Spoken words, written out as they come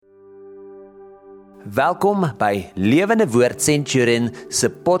Welkom by Lewende Woord Centurion se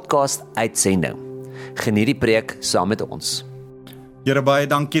podcast uitsending. Geniet die preek saam met ons. Here, baie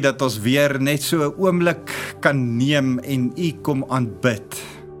dankie dat ons weer net so 'n oomblik kan neem en U kom aanbid.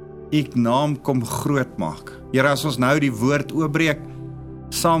 U naam kom groot maak. Here, as ons nou die woord oopbreek,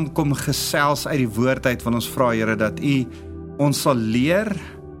 saam kom gesels uit die woord uit, van ons vra, Here, dat U ons sal leer.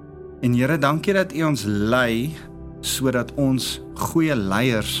 En Here, dankie dat U ons lei, sodat ons goeie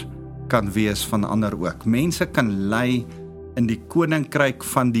leiers kan wees van ander ook. Mense kan lei in die koninkryk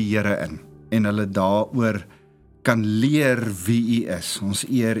van die Here in, en hulle daaroor kan leer wie U is. Ons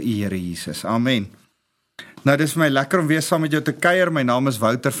eer U, Here Jesus. Amen. Nou, dis vir my lekker om weer saam met jou te kuier. My naam is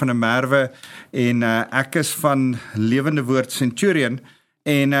Wouter van der Merwe en ek is van Lewende Woord Centurion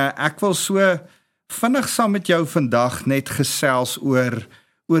en ek wil so vinnig saam met jou vandag net gesels oor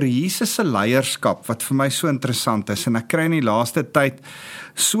Jesus se leierskap, wat vir my so interessant is, en ek kry in die laaste tyd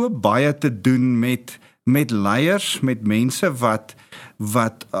so baie te doen met leiers, met mense wat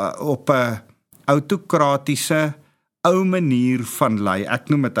op 'n autokratiese ou manier van lei. Ek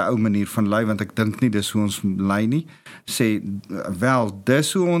noem dit 'n ou manier van lei, want ek dink nie dis hoe ons lei nie. Sê, wel,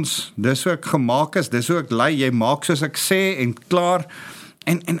 dis hoe ek gemaak is, dis hoe ek lei, jy maak soos ek sê en klaar.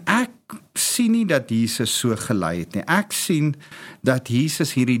 En ek sien nie dat Jesus so gelei het nie. Ek sien dat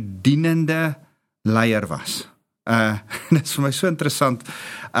Jesus hierdie dienende leier was. Dit is vir my so interessant.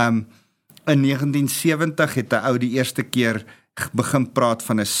 In 1970 het 'n ou die eerste keer begin praat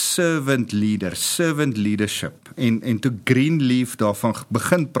van 'n servant leadership. En toe Greenleaf daarvan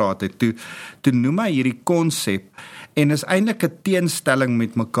begin praat het, toe noem hy hierdie konsep, en is eintlik 'n teenstelling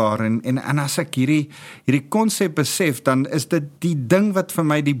met mekaar, en as ek hierdie konsep besef, dan is dit die ding wat vir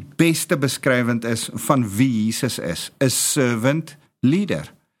my die beste beskrywend is van wie Jesus is, 'n servant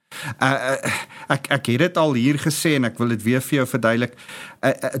leader. Ek het dit al hier gesê, en ek wil dit weer vir jou verduidelik.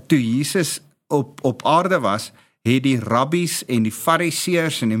 Toe Jesus op aarde was, het die rabbies en die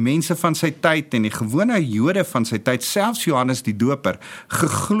fariseërs en die mense van sy tyd en die gewone Jode van sy tyd, selfs Johannes die Doper,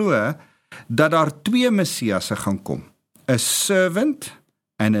 geglo dat daar twee Messiasse gaan kom. 'n servant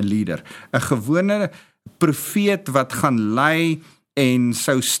en 'n leader. 'n gewone profeet wat gaan lei en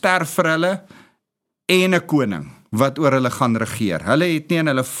sou sterf vir hulle, en 'n koning wat oor hulle gaan regeer. Hulle het nie in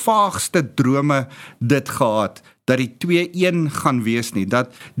hulle vaagste drome dit gehad, dat die twee een gaan wees nie,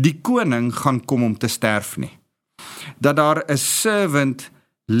 dat die koning gaan kom om te sterf nie. Dat daar 'n servant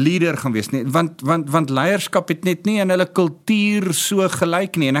leader gaan wees nie, want leierskap het net nie in hulle kultuur so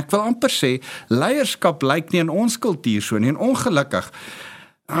gelyk nie, en ek wil amper sê, leierskap lyk nie in ons kultuur so nie, en ongelukkig,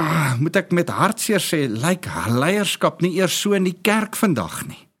 moet ek met hartseer sê, lyk leierskap nie eers so in die kerk vandag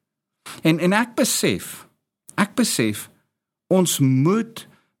nie. En ek besef, ons moet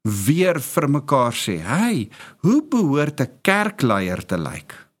weer vir mekaar sê, hey, hoe behoort 'n kerkleier te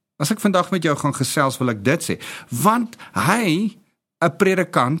lyk? As ek vandag met jou gaan gesels, wil ek dit sê, want hy, 'n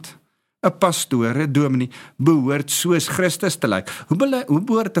predikant, 'n pastoor, 'n dominee, behoort soos Christus te lyk. Hoe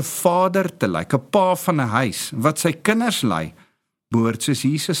behoort 'n vader te lyk, 'n pa van 'n huis, wat sy kinders lei, behoort soos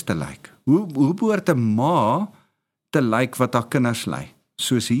Jesus te lyk. Hoe behoort 'n ma te lyk wat haar kinders lei,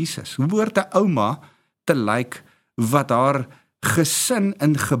 soos Jesus? Hoe behoort 'n ouma te lyk wat haar gesin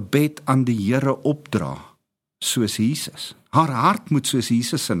in gebed aan die Here opdra, soos Jesus? Haar hart moet soos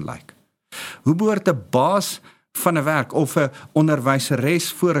Jesus in lyk. Hoe behoort 'n baas van 'n werk of 'n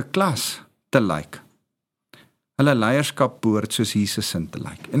onderwyseres voor 'n klas te lyk? Hulle leierskap behoort soos Jesus in te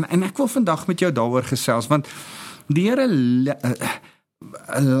lyk. En ek wil vandag met jou daaroor gesels, want die Here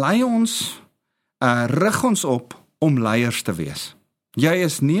lei ons, rig ons op om leiers te wees. Jy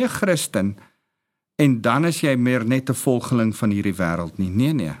is nie 'n Christen en dan is jy meer net 'n volgeling van hierdie wêreld nie.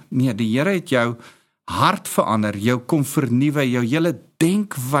 Nee, die Here het jou hart verander, jou kom vernuwe, jou hele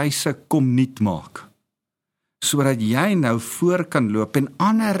denkwyse kom nuut maak, sodat jy nou voor kan loop en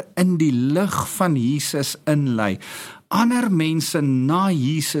ander in die lig van Jesus inlei, ander mense na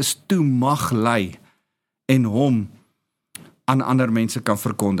Jesus toe mag lei, en hom aan ander mense kan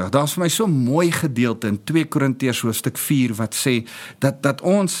verkondig. Daar is vir my so mooi gedeelte in 2 Korintiërs hoofstuk 4, wat sê, dat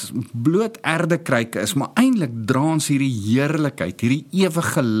ons bloot erdekruike is, maar eintlik dra ons hierdie heerlikheid, hierdie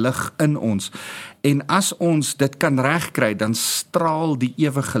ewige lig in ons, en as ons dit kan regkry, dan straal die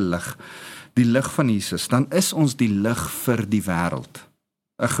ewige lig, die lig van Jesus, dan is ons die lig vir die wêreld.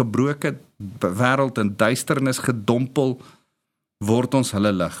 'n gebroke wêreld in duisternis gedompel, word ons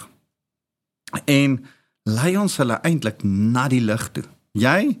hulle lig. En lei ons hulle eintlik na die lig toe.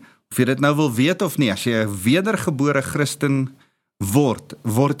 Jy, of jy dit nou wil weet of nie, as jy 'n wedergebore Christen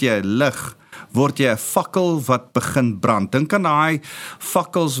word jy 'n lig word jy 'n fakkel wat begin brand. Dink aan daai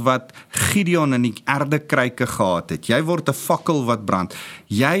fakkels wat Gideon in die erdekruike gehad het. Jy word 'n fakkel wat brand.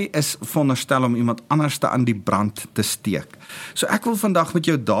 Jy is veronderstel om iemand anders te aan die brand te steek. So ek wil vandag met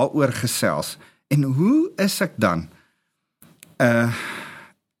jou daaroor gesels. En hoe is ek dan 'n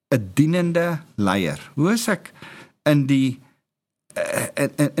dienende leier? Hoe is ek in die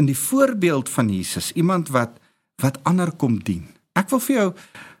voorbeeld van Jesus, iemand wat ander kom dien? Ek wil vir jou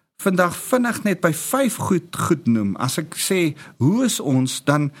vandag vinnig net by 5 goed noem. As ek sê, hoe is ons,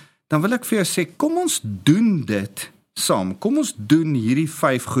 dan wil ek vir jou sê, kom ons doen dit saam. Kom ons doen hierdie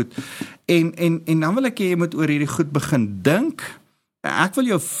 5 goed. En dan wil ek jy moet oor hierdie goed begin dink. Ek wil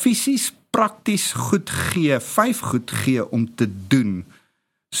jou fisies, prakties goed gee, 5 goed gee om te doen,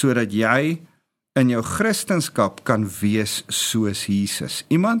 sodat jy in jou Christenskap kan wees soos Jesus.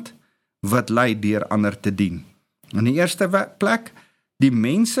 Iemand wat lei deur ander te dien. In die eerste plek, die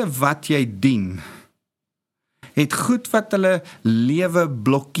mense wat jy dien, het goed wat hulle lewe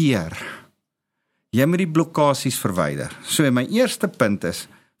blokkeer. Jy moet die blokkasies verwyder. So my eerste punt is,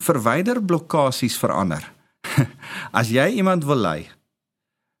 verwyder blokkasies vir ander. As jy iemand wil lei,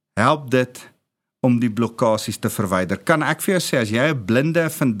 help dit om die blokkasies te verwyder. Kan ek vir jou sê, as jy 'n blinde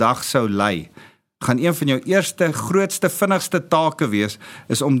vandag sou lei, gaan een van jou eerste, grootste, vinnigste take wees,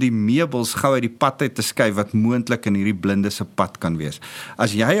 is om die meubels gou uit die pad uit te skuif wat moontlik in hierdie blinde se pad kan wees.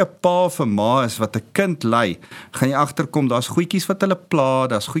 As jy 'n pa of 'n ma is wat 'n kind lei, gaan jy agterkom, daar's goedjies wat hulle pla,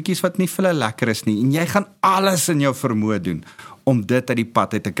 daar's goedjies wat nie vir hulle lekker is nie, en jy gaan alles in jou vermoë doen om dit uit die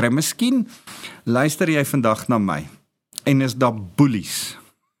pad uit te kry. Miskien luister jy vandag na my, en is daar boelies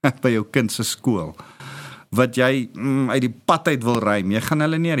by jou kind se skool, wat jy uit die pad uit wil ruim. Jy gaan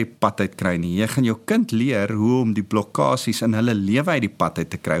hulle nie uit die pad uit kry nie. Jy gaan jou kind leer hoe om die blokkasies in hulle lewe uit die pad uit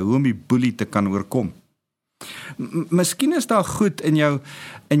te kry, hoe om die boelie te kan oorkom. Miskien is daar goed in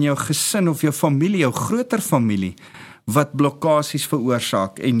jou gesin of jou familie, jou groter familie, wat blokkasies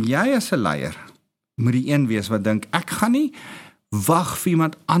veroorsaak, en jy as 'n leier moet die een wees wat dink, ek gaan nie wag vir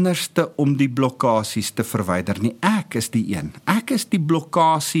iemand anderste om die blokkasies te verwyder nie. Ek is die een. Ek is die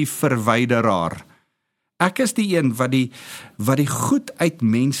blokkasie verwyderaar. Ek is die een wat die goed uit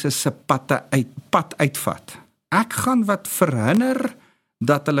mense se pad uitvat. Ek gaan wat verhinder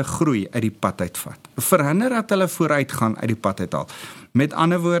dat hulle groei uit die pad uitvat. Verhinder dat hulle vooruit gaan uit die pad uithaal. Met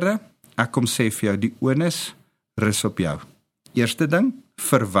ander woorde, ek kom sê vir jou, die onus rus op jou. Eerste ding,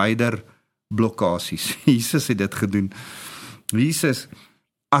 verwyder blokkasies. Jesus het dit gedoen. Jesus,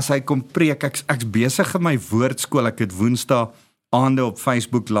 as hy kom preek, ek's besig in my woordskool, ek het Woensdae aande op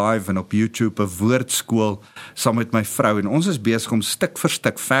Facebook Live en op YouTube 'n woordskool saam met my vrou, en ons is besig om stuk vir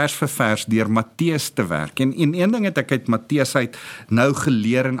stuk, vers vir vers deur Matteus te werk. En een ding het ek uit Matteus uit nou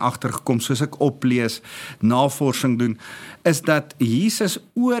geleer en agtergekom, soos ek oplees, navorsing doen, is dat Jesus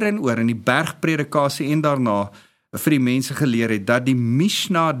oor en oor in die bergpredikasie en daarna vir die mense geleer het, dat die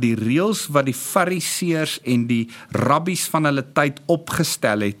Mishnah, die reëls wat die Fariseërs en die rabbies van hulle tyd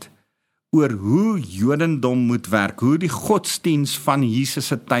opgestel het, oor hoe Jodendom moet werk, hoe die godsdiens van Jesus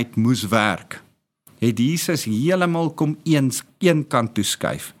se tyd moes werk, het Jesus heeltemal kom een kant toe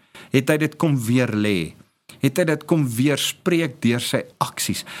skuif. Het hy dit kom weer lê, het hy dit kom weer spreek deur sy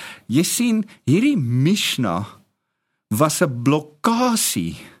aksies. Jy sien, hierdie Mishnah was 'n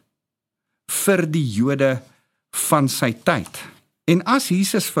blokkasie vir die Jode van sy tyd. En as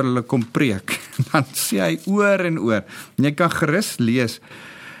Jesus vir hulle kom preek, dan sê hy oor en oor, en jy kan gerus lees,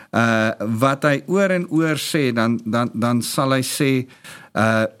 wat hy oor en oor sê, dan sal hy sê,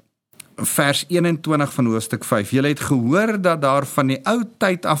 vers 21 van hoofstuk 5, julle het gehoor dat daar van die ou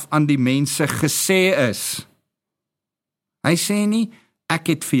tyd af aan die mense gesê is. Hy sê nie, ek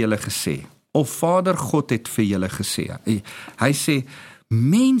het vir julle gesê, of Vader God het vir julle gesê. Hy sê,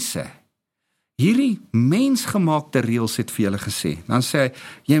 mense, hierdie mensgemaakte reëls het vir julle gesê. Dan sê hy,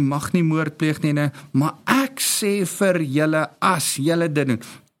 jy mag nie moord pleeg nie, maar ek sê vir julle, as julle dit doen.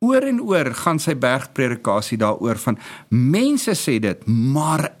 Oor en oor gaan sy bergpredikasie daaroor van, mense sê dit,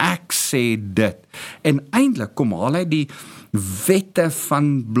 maar ek sê dit. En eintlik kom haal hy die wette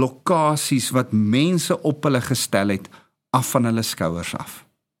van blokkasies wat mense op hulle gestel het, af van hulle skouers af.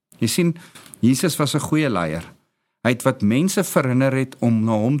 Jy sien, Jesus was 'n goeie leier. Hy het wat mense verhinder het om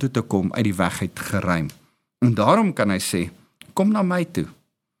na hom toe te kom, uit die weg uit geruim. En daarom kan hy sê, kom na my toe.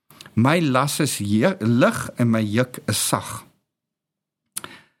 My las is lig en my juk is sag.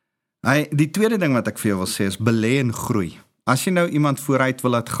 Die tweede ding wat ek vir jou wil sê is, belê en groei. As jy nou iemand vooruit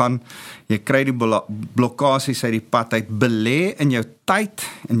wil laat gaan, jy kry die blokkasies uit die pad uit, belê in jou tyd,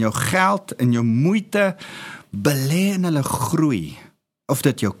 in jou geld, in jou moeite, belê in hulle groei. Of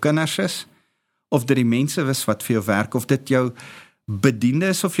dit jou kinders is, of dit die mense is wat vir jou werk, of dit jou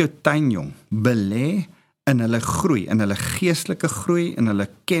Bediendes of jou tuinjong, belê in hulle groei, in hulle geestelike groei, in hulle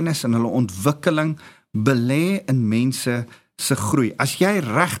kennis, in hulle ontwikkeling, belê in mense se groei. As jy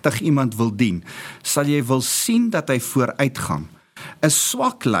regtig iemand wil dien, sal jy wil sien dat hy vooruitgaan. 'n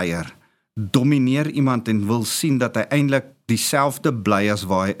Swak leier domineer iemand en wil sien dat hy eintlik dieselfde bly as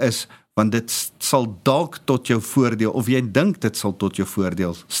waar hy is, want dit sal dalk tot jou voordeel, of jy dink dit sal tot jou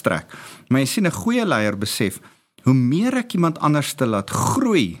voordeel strek. Maar jy sien, 'n goeie leier besef, hoe meer ek iemand anders te laat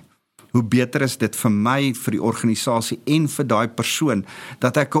groei, hoe beter is dit vir my, vir die organisasie en vir daai persoon,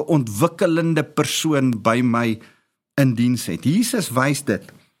 dat ek 'n ontwikkelende persoon by my in diens het. Jesus wys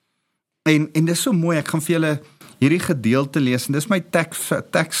dit. En dit is so mooi, ek gaan vir julle hierdie gedeelte lees, en dis my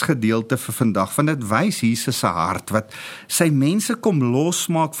teksgedeelte vir vandag, want dit wys Jesus se hart, wat sy mense kom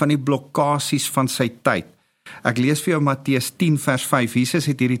losmaak van die blokkasies van sy tyd. Ek lees vir jou Matteus 10 vers 5, Jesus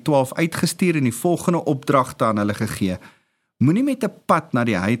het hierdie 12 uitgestuur en die volgende opdragte aan hulle gegee. Moenie met 'n pad na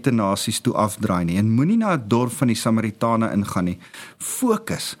die heidennasies toe afdraai nie, en moenie na 'n dorp van die Samaritane ingaan nie.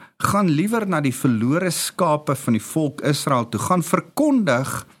 Fokus, gaan liewer na die verlore skape van die volk Israel toe, gaan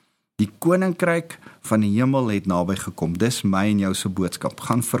verkondig, die koninkryk van die hemel het naby gekom. Dis my en jou se boodskap.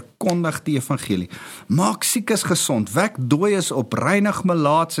 Gaan verkondig die evangelie. Maak siekes gesond, wek dooies op, reinig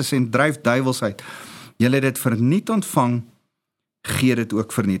melaatses en dryf duiwels uit. Julle het dit verniet ontvang, gee dit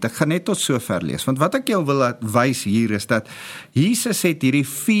ook verniet. Ek gaan net tot sover lees, want wat ek jou wil wys hier is dat Jesus het hierdie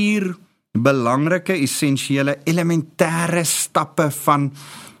 4 belangrike, essensiële, elementêre stappe van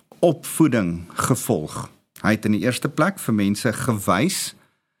opvoeding gevolg. Hy het in die eerste plek vir mense gewys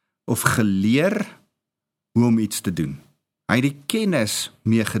of geleer hoe om iets te doen. Hy het die kennis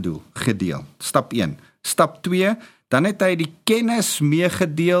meegedeel, stap 1. Stap 2, dan het hy die kennis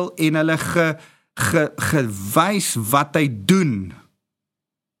meegedeel en hulle gewys wat hy doen.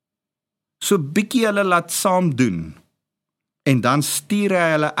 So bietjie hulle laat saam doen. En dan stuur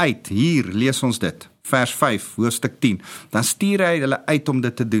hy hulle uit. Hier, lees ons dit. Vers 5, hoofstuk 10. Dan stuur hy hulle uit om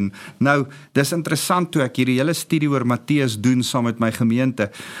dit te doen. Nou, dis interessant toe ek hierdie hele studie oor Matteus doen saam met my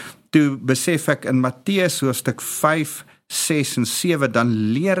gemeente. Toe besef ek in Matteus hoofstuk 5, 6 en 7, dan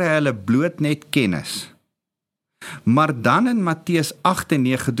leer hy hulle bloot net kennis. Maar dan in Matteus 8 en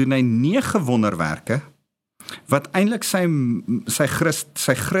 9 doen hy 9 wonderwerke, wat eintlik sy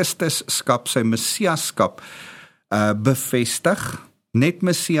Christusskap, sy Messiaskap bevestig. Net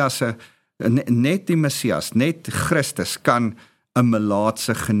die Messias, net Christus kan 'n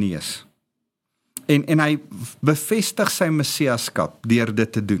melaatse genees. En hy bevestig sy Messiaskap deur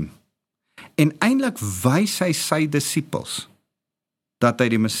dit te doen. En eintlik wys hy sy disippels dat hy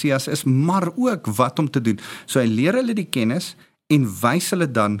die Messias is, maar ook wat om te doen. So hy leer hulle die kennis en wys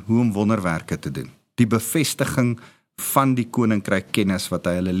hulle dan hoe om wonderwerke te doen. Die bevestiging van die koninkryk kennis wat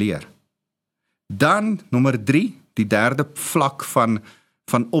hy hulle leer. Dan, nommer 3, die derde vlak van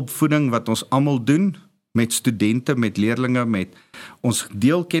opvoeding wat ons almal doen, met studente, met leerlinge, met ons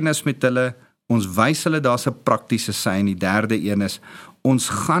deel kennis met hulle, ons wys hulle daar's 'n praktiese sy, en die derde een is, ons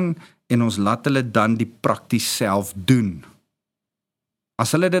gaan en ons laat hulle dan die prakties self doen.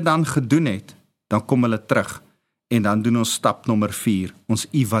 As hulle dit dan gedoen het, dan kom hulle terug, en dan doen ons stap nommer 4, ons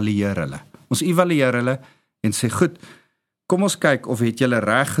evalueer hulle. Ons evalueer hulle, en sê, goed, kom ons kyk of het julle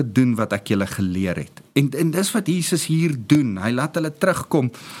reg gedoen wat ek julle geleer het. En dis wat Jesus hier doen, hy laat hulle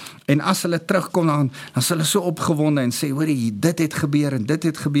terugkom, en as hulle terugkom, dan is hulle so opgewonde, en sê, hoorie, dit het gebeur, en dit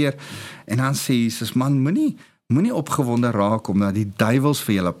het gebeur, en dan sê Jesus, man, moenie opgewonde raak, omdat die duiwels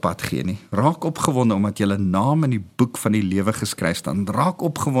vir julle pad gee nie. Raak opgewonde, omdat julle naam in die boek van die lewe geskryf staan. Raak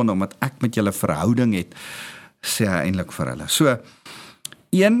opgewonde, omdat ek met julle verhouding het, sê hy eintlik vir hulle. So,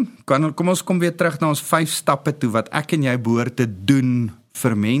 kom ons kom weer terug na ons 5 stappe toe, wat ek en jy behoort te doen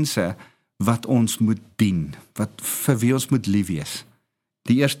vir mense, wat ons moet dien, vir wie ons moet lief wees.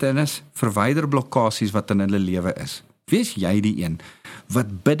 Die eerste is, verwyder blokkasies wat in hulle lewe is. Wees jy die een,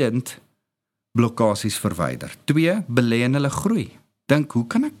 wat bidend blokkasies verwyder. 2, belê in hulle groei. Dink, hoe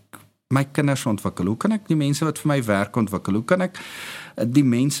kan ek my kinders ontwikkel? Hoe kan ek die mense wat vir my werk ontwikkel? Hoe kan ek die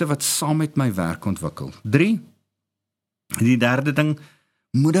mense wat saam met my werk ontwikkel? 3, die derde ding,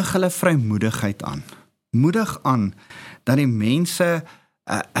 moedig hulle vrymoedigheid aan. Moedig aan dat die mense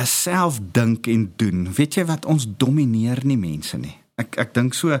self dink en doen. Weet jy wat, ons domineer nie mense nie. Ek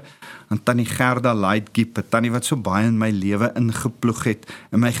dink so aan Tannie Gerda Lightkeep, 'n tannie wat so baie in my lewe ingeploeg het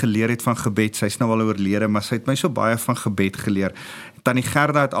en my geleer het van gebed. Sy's nou al oorlede, maar sy het my so baie van gebed geleer. Tannie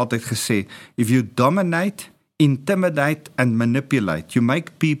Gerda het altyd gesê, if you dominate, intimidate and manipulate, you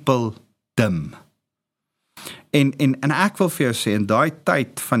make people dumb. En ek wil vir jou sê, in daai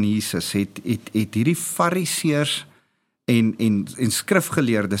tyd van Jesus het hierdie fariseërs en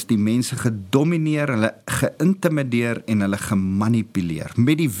skrifgeleerdes die mense gedomineer, hulle geïntimideer en hulle gemanipuleer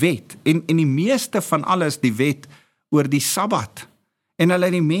met die wet, en die meeste van alles die wet oor die Sabbat, en hulle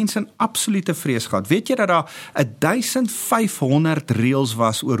het die mense in absolute vrees gehad. Weet jy dat daar 1500 reëls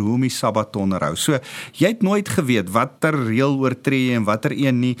was oor hoe om die Sabbat te onderhou? So, jy het nooit geweet watter reël oortree jy en watter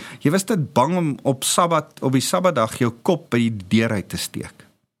een nie. Jy was dit bang om op die Sabbatdag jou kop by die deur uit te steek.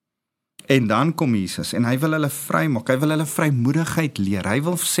 En dan kom Jesus, en hy wil hulle vrymaak, hy wil hulle vrymoedigheid leer, hy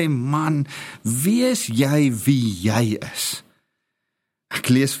wil sê, man, wees jy wie jy is. Ek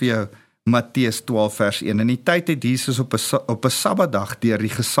lees vir jou Matteus 12 vers 1, in die tyd het Jesus op 'n Sabbatdag deur die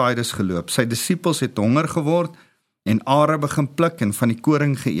gesaaides geloop, sy disippels het honger geword, en are begin pluk en van die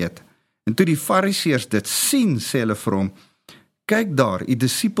koring geëet, en toe die Fariseërs dit sien, sê hulle vir hom, kyk daar, die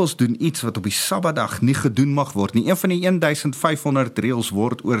disippels doen iets wat op die Sabbatdag nie gedoen mag word nie. Een van die 1500 reëls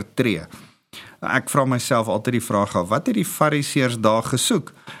word oortree. Ek vra myself altyd die vraag af, wat het die Fariseërs daar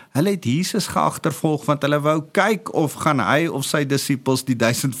gesoek? Hulle het Jesus geagtervolg, want hulle wou kyk of gaan hy of sy disippels die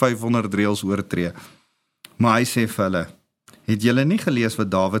 1500 reëls oortree. Maar hy sê vir hulle, het julle nie gelees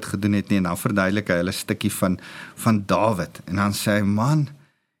wat Dawid gedoen het nie? En dan verduidelik hy hulle 'n stukkie van Dawid. En dan sê hy, man,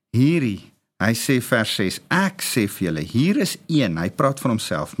 hy sê vers 6, ek sê vir julle, hier is een, hy praat van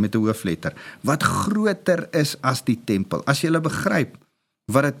homself met 'n hoofletter, wat groter is as die tempel. As julle begryp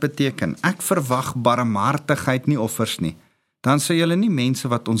wat dit beteken, ek verwag barmhartigheid, nie offers nie, dan sal julle nie mense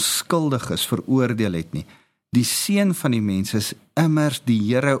wat onskuldig is veroordeel het nie. Die seun van die mens is immers die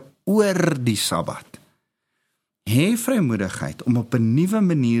Here oor die Sabbat. Hê vrymoedigheid om op 'n nuwe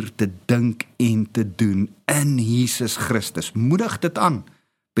manier te dink en te doen in Jesus Christus. Moedig dit aan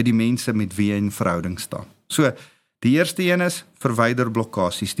by die mense met wie jy in verhouding staan. So, die eerste een is, verwyder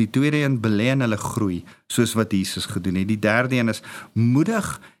blokkasies. Die tweede een, belê in hulle groei, soos wat Jesus gedoen het. Die derde een is,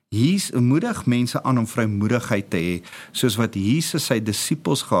 moedig mense aan om vrymoedigheid te hê, soos wat Jesus sy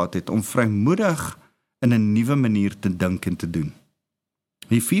disippels gehad het, om vrymoedig in 'n nuwe manier te dink en te doen.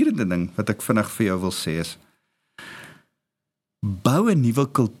 Die vierde ding wat ek vinnig vir jou wil sê is, bou 'n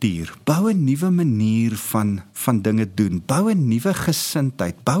nuwe kultuur, bou 'n nuwe manier van dinge doen, bou 'n nuwe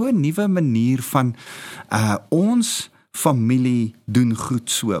gesindheid, bou 'n nuwe manier van ons familie doen goed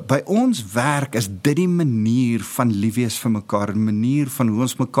so. By ons werk is dit die manier van lief wees vir mekaar, 'n manier van hoe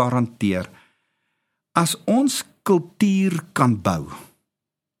ons mekaar hanteer. As ons kultuur kan bou,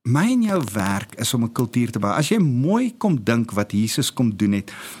 my en jou werk is om 'n kultuur te bou. As jy mooi kom dink wat Jesus kom doen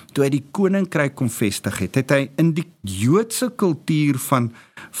het, toe hy die koninkryk kom vestig het hy in die Joodse kultuur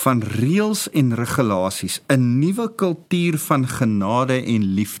van reëls en regulasies, 'n nuwe kultuur van genade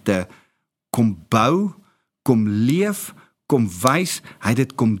en liefde, kom bou, kom leef, kom wys, hy het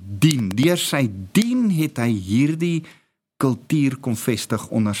dit kom dien. Deur sy dien het hy hierdie kultuur kom vestig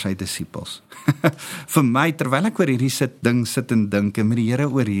onder sy disippels. Vir my, terwyl ek oor hierdie sit en dink, en met die Here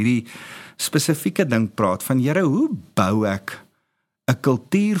oor hierdie spesifieke ding praat, van Here, hoe bou ek 'n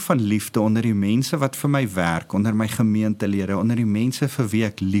kultuur van liefde onder die mense wat vir my werk, onder my gemeentelede, onder die mense vir wie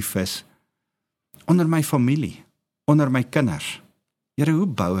ek lief is, onder my familie, onder my kinders. Here, hoe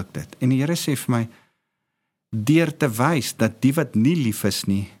bou ek dit? En die Here sê vir my, deur te wys dat die wat nie lief is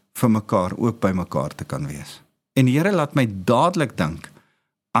nie, vir mekaar ook by mekaar te kan wees. En die Here laat my dadelik dink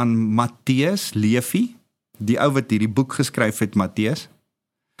aan Matteus Levi, die ou wat hierdie boek geskryf het, Matteus,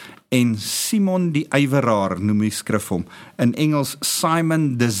 en Simon die Yweraar, noem die skrif hom, in Engels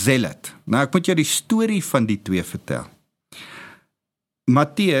Simon the Zealot. Nou ek moet jou die storie van die twee vertel.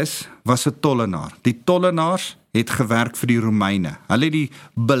 Matteus was 'n tollenaar. Die tollenaars het gewerk vir die Romeine. Hulle het die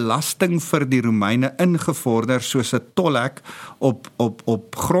belasting vir die Romeine ingevorder soos 'n tolhek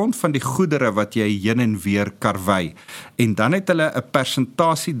op grond van die goedere wat jy heen en weer karwei. En dan het hulle 'n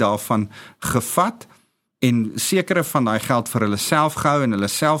persentasie daarvan gevat en sekere van daai geld vir hulle self gehou en hulle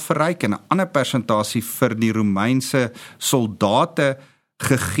self verryk en 'n ander persentasie vir die Romeinse soldate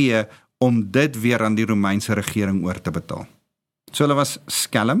gegee om dit weer aan die Romeinse regering oor te betaal. So hulle was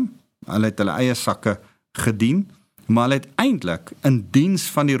skelm, hulle het hulle eie sakke gedien, maar hulle het eintlik in diens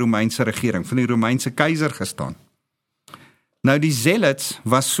van die Romeinse regering, van die Romeinse keiser gestaan. Nou die Zealots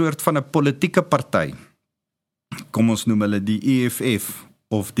was soort van 'n politieke party. Kom ons noem hulle die EFF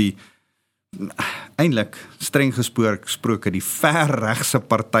of die eintlik streng gesproke die verregse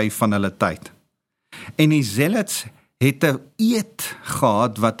party van hulle tyd. En die Zealots het 'n eed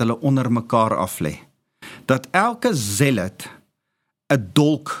gehad wat hulle onder mekaar aflê. Dat elke Zealot 'n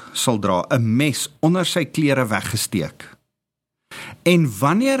dolk sal dra, 'n mes onder sy klere weggesteek. En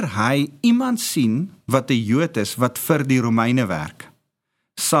wanneer hy iemand sien wat 'n Jood is, wat vir die Romeine werk,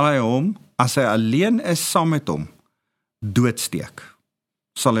 sal hy hom, as hy alleen is saam met hom, doodsteek.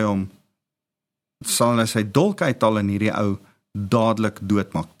 Sal hy hom sal hulle sy dolk uithaal en hierdie ou dadelik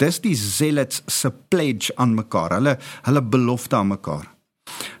doodmaak. Dis die zealots se pledge aan mekaar, hulle belofte aan mekaar.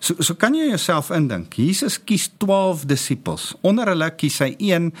 So kan jy jouself indink, Jesus kies 12 disippels, onder hulle kies hy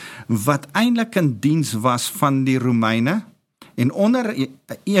een wat eintlik in diens was van die Romeine, en onder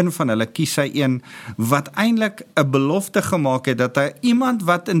een van hulle kies hy een wat eintlik 'n belofte gemaak het, dat hy iemand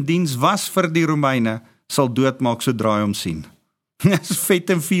wat in diens was vir die Romeine, sal doodmaak sodra hy hom sien. Dis vet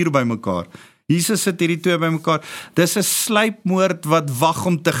en vuur by mekaar. Jesus sit hierdie twee by mekaar. Dis 'n sluipmoord wat wag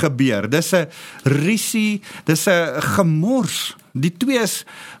om te gebeur. Dis 'n risie, dis 'n gemors. Die twee is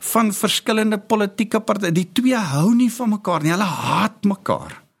van verskillende politieke partye. Die twee hou nie van mekaar nie. Hulle haat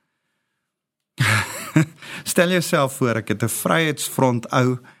mekaar. Stel jouself voor, ek het 'n Vryheidsfront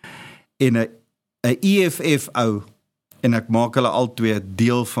ou en 'n EFF ou en ek maak hulle albei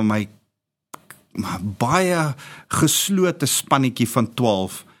deel van my baie geslote spannetjie van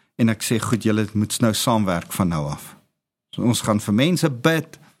 12 en ek sê, goed, julle moet nou saamwerk van nou af. So, ons gaan vir mense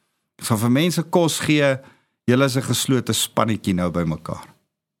bid, ons gaan vir mense kos gee, julle is 'n geslote spannetjie nou by mekaar.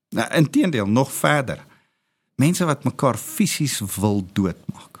 Nou, inteendeel, nog verder, mense wat mekaar fisies wil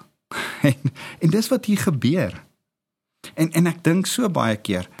doodmaak. En dis wat hier gebeur. En ek dink so baie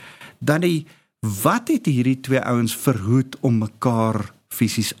keer, dat wat het hierdie twee ouens verhoed om mekaar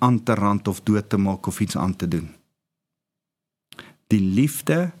fisies aan te rand of dood te maak of iets aan te doen? Die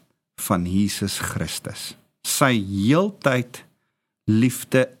liefde van Jesus Christus. Sy heeltyd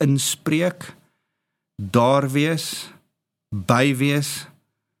liefde inspreek, daar wees, by wees,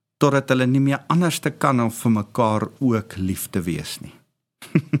 totdat hulle nie meer anders te kan om vir mekaar ook lief te wees nie.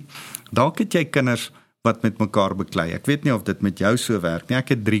 Dalk het jy kinders wat met mekaar beklei. Ek weet nie of dit met jou so werk nie. Ek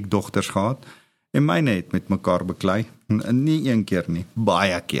het 3 dogters gehad en myne het met mekaar beklei. Nie een keer nie,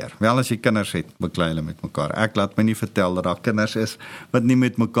 baie keer. Wel, as jy kinders het, beklei hulle met mekaar. Ek laat my nie vertel dat daar kinders is wat nie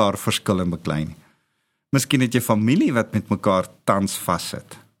met mekaar verskil en beklei nie. Miskien het jy familie wat met mekaar tans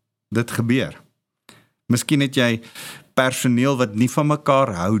vassit. Dit gebeur. Miskien het jy personeel wat nie van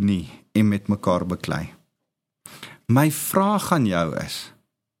mekaar hou nie en met mekaar beklei. My vraag aan jou is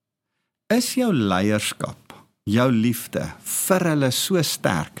jou leierskap, jou liefde vir hulle so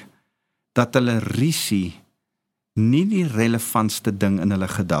sterk, dat hulle risie nie die relevantste ding in hulle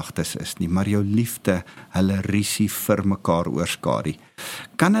gedagtes is nie, maar jou liefde hulle risie vir mekaar oorskadu?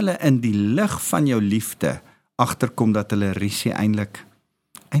 Kan hulle in die lig van jou liefde agterkom dat hulle risie eintlik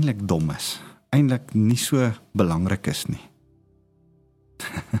dom is, eintlik nie so belangrik is nie?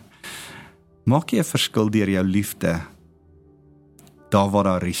 Maak jy 'n verskil deur jou liefde daar waar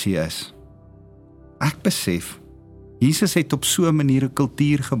daar risie is? Ek besef, Jesus het op so 'n manier 'n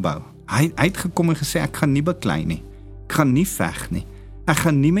kultuur gebou. Hy het gekom en gesê, ek gaan nie beklei nie, ek gaan nie veg nie, ek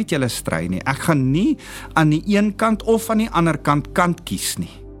gaan nie met julle stry nie, ek gaan nie aan die een kant of aan die ander kant kies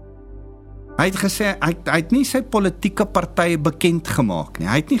nie. Hy het gesê, hy het nie sy politieke partye bekend gemaak nie.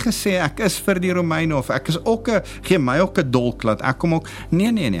 Hy het nie gesê, ek is vir die Romeine of ek is ook gee my ook 'n dolk, laat ek kom ook.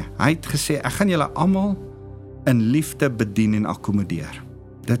 Nee. Hy het gesê, ek gaan julle almal in liefde bedien en akkommodeer.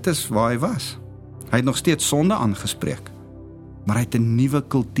 Dit is waar hy was. Hy het nog steeds sonde aangespreek, maar hy het 'n nuwe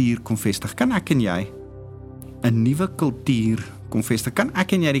kultuur kom vestig. Kan ek en jy 'n nuwe kultuur kom vestig? Kan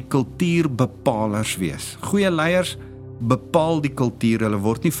ek en jy die kultuurbepalers wees? Goeie leiers bepaal die kultuur, hulle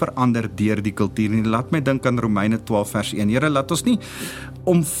word nie verander deur die kultuur nie. Laat my dink aan Romeine 12 vers 1. Here, laat ons nie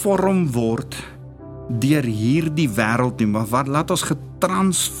omvorm word deur hierdie wêreld nie, maar laat ons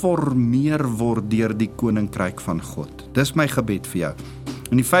getransformeer word deur die koninkryk van God. Dis my gebed vir jou.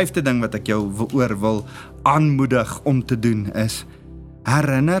 En die 5de ding wat ek jou wil aanmoedig om te doen is,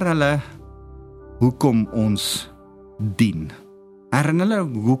 herinner hulle hoekom ons dien. Herinner hulle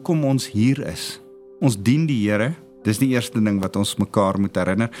hoekom ons hier is. Ons dien die Here. Dis die eerste ding wat ons mekaar moet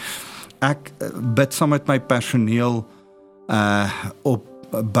herinner. Ek bid saam met my personeel op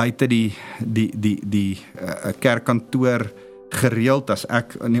buite die kerkkantoor gereeld. As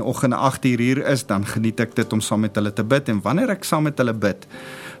ek in die oggend 8:00 hier is, dan geniet ek dit om saam met hulle te bid. En wanneer ek saam met hulle bid,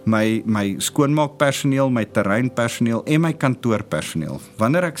 my skoonmaakpersoneel, my terreinpersoneel en my kantoorpersoneel,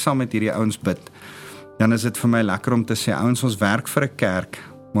 wanneer ek saam met hierdie ouens bid, dan is dit vir my lekker om te sê, ouens, ons werk vir 'n kerk,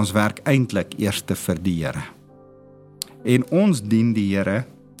 maar ons werk eintlik eers vir die Here. En ons dien die Here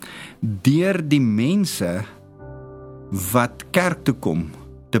deur die mense wat kerk toe kom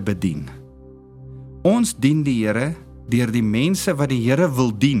te bedien. Ons dien die Here deur die mense wat die Here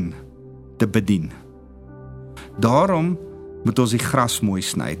wil dien te bedien. Daarom moet ons die gras mooi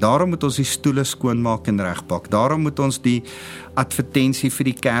sny. Daarom moet ons die stoele skoonmaak en regpak. Daarom moet ons die advertensie vir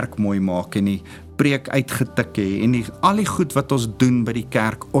die kerk mooi maak en die preek uitgetik hê en al die goed wat ons doen by die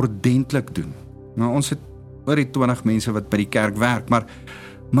kerk ordentlik doen. Nou, ons het oor die 20 mense wat by die kerk werk, maar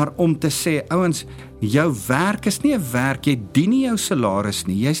maar om te sê, ouens, jou werk is nie 'n werk, jy dien nie jou salaris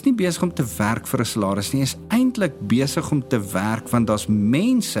nie, jy's nie besig om te werk vir 'n salaris nie, jy is eintlik besig om te werk, want daar's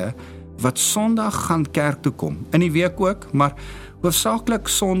mense wat Sondag gaan kerk toe kom, in die week ook, maar hoofsaaklik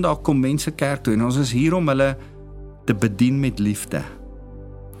Sondag kom mense kerk toe, en ons is hier om hulle te bedien met liefde,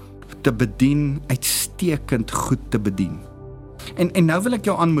 te bedien, uitstekend goed te bedien. En nou wil ek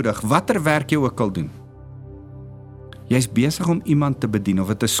jou aanmoedig, watter werk jy ook al doen, jy's besig om iemand te bedien, of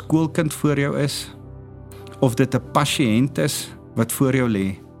dit 'n skoolkind voor jou is, of dit 'n pasiënt is wat voor jou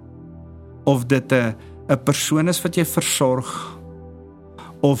lê, of dit 'n persoon is wat jy versorg,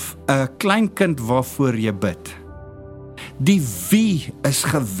 of 'n klein kind waarvoor jy bid. Die wie is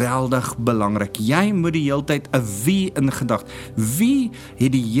geweldig belangrik. Jy moet die hele tyd 'n wie in gedagte. Wie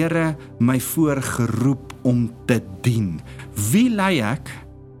het die Here my voorgeroep om te dien? Wie lei ek?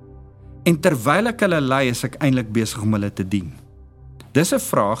 En terwyl ek hulle lei, is ek eintlik besig om hulle te dien. Dis 'n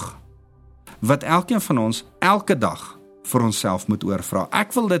vraag wat elkeen van ons elke dag vir onsself moet oorvra.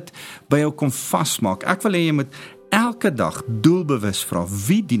 Ek wil dit by jou kom vasmaak. Ek wil hê jy moet elke dag doelbewus vra,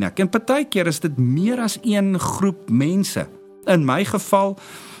 wie dien ek? En partykeer is dit meer as een groep mense. In my geval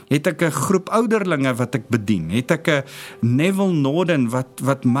het ek 'n groep ouderlinge wat ek bedien. Het ek 'n Neville Norden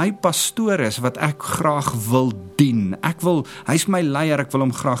wat my pastoor is, wat ek graag wil dien. Hy's my leier, ek wil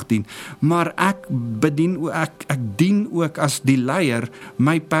hom graag dien. Maar ek dien ook as die leier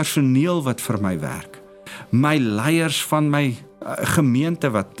my personeel wat vir my werk. My leiers van my gemeente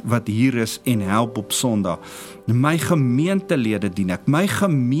wat hier is en help op Sondag. My gemeentelede dien ek, my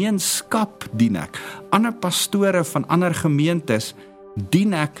gemeenskap dien ek. Ander pastore van ander gemeentes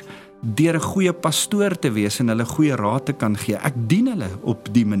dien ek deur 'n goeie pastoor te wees en hulle goeie raad te kan gee. Ek dien hulle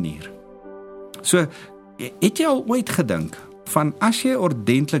op die manier. So, het jy al ooit gedink van as jy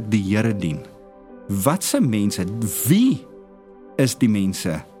ordentlik die Here dien, watse mense, wie is die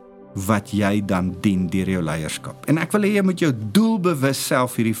mense wat jy dan dien deur jou leierskap? En ek wil hê jy moet jou doelbewus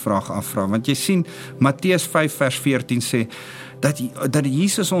self hierdie vraag afvra, want jy sien Matteus 5 vers 14 sê dat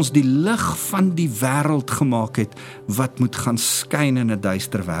Jesus ons die lig van die wêreld gemaak het wat moet gaan skyn in 'n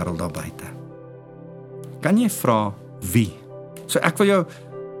duister wêreld daar buite. Kan jy vra wie? So ek wil jou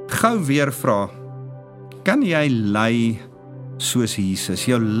gou weer vra, kan jy lei soos Jesus,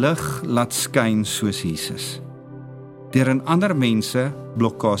 jou lig laat skyn soos Jesus? Deur in ander mense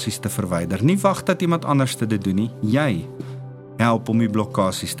blokkasies te verwyder. Nie wag dat iemand anders dit doen nie. Jy help om die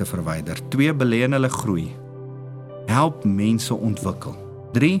blokkasies te verwyder. 2, belê in hulle groei. Help mense ontwikkel.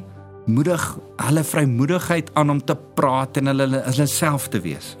 3, moedig hulle vrymoedigheid aan om te praat en hulle self te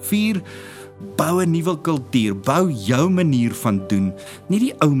wees. 4, bou 'n nuwe kultuur. Bou jou manier van doen, nie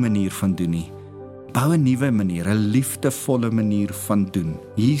die ou manier van doen nie. Bou 'n nuwe manier, 'n liefdevolle manier van doen.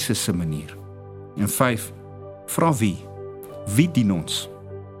 Jesus se manier. En 5, vra wie? Wie dien ons?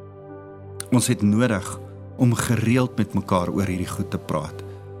 Ons het nodig om gereeld met mekaar oor hierdie goed te praat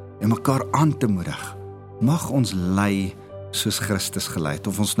en mekaar aan te moedig. Mag ons lei soos Christus gelei het,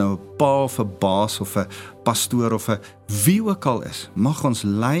 of ons nou 'n pa of 'n baas of 'n pastoor of 'n wie ook al is. Mag ons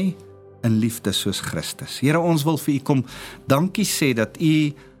lei in liefde soos Christus. Here, ons wil vir U kom dankie sê dat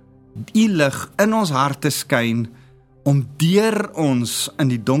U lig in ons harte skyn om deur ons in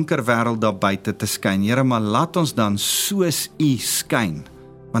die donker wêreld daar buite te skyn. Here, maar laat ons dan soos U skyn,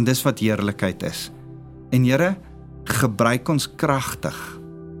 want dis wat heerlikheid is. En Here, gebruik ons kragtig.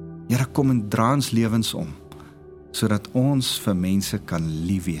 Here, kom en draai ons lewens om, sodat ons vir mense kan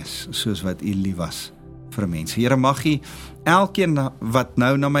lief wees, soos wat U lief was vir mense. Here, mag U elkeen wat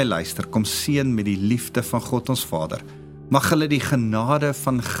nou na my luister, kom seën met die liefde van God ons Vader. Mag hulle die genade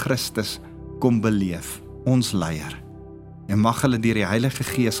van Christus kom beleef, ons leier. En mag hulle deur die Heilige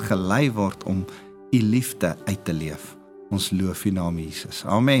Gees gelei word om U liefde uit te leef. Ons loof U naam Jesus.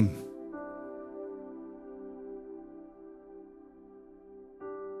 Amen.